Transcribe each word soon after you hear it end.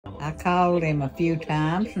I called him a few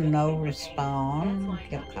times and no response.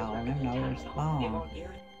 Kept calling him, no response.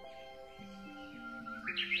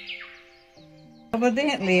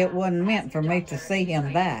 Evidently, it wasn't meant for me to see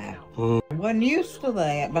him die. I wasn't used to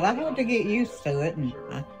that, but I had to get used to it. And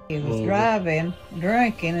he was driving,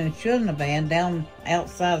 drinking, and shouldn't have been, down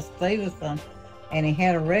outside of Stevenson, and he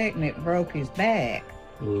had a wreck and it broke his back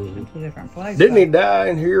in 2 different places. Didn't he die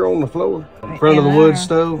in here on the floor in front of the wood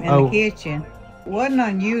stove? In the kitchen. It wasn't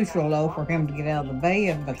unusual, though, for him to get out of the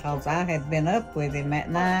bed because I had been up with him at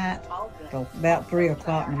night till about 3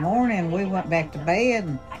 o'clock in the morning. We went back to bed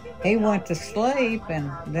and he went to sleep,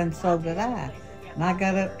 and then so did I. And I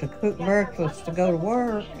got up to cook breakfast to go to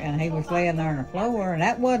work, and he was laying there on the floor, and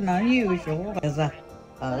that wasn't unusual. There's a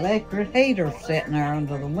electric heater sitting there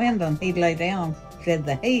under the window, and he lay down, said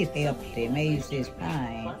the heat helped him ease his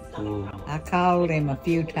pain. I called him a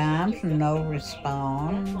few times and no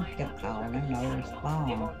response. Kept calling him, no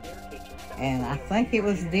response. And I think it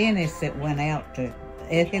was Dennis that went out to,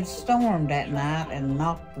 it had stormed that night and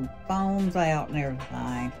knocked the phones out and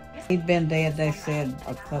everything. He'd been dead, they said,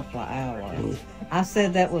 a couple of hours. I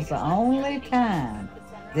said that was the only time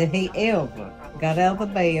that he ever got out of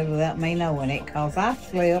the bed without me knowing it, because I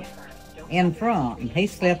slept in front and he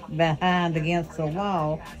slept behind against the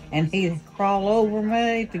wall, and he'd crawl over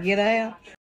me to get out.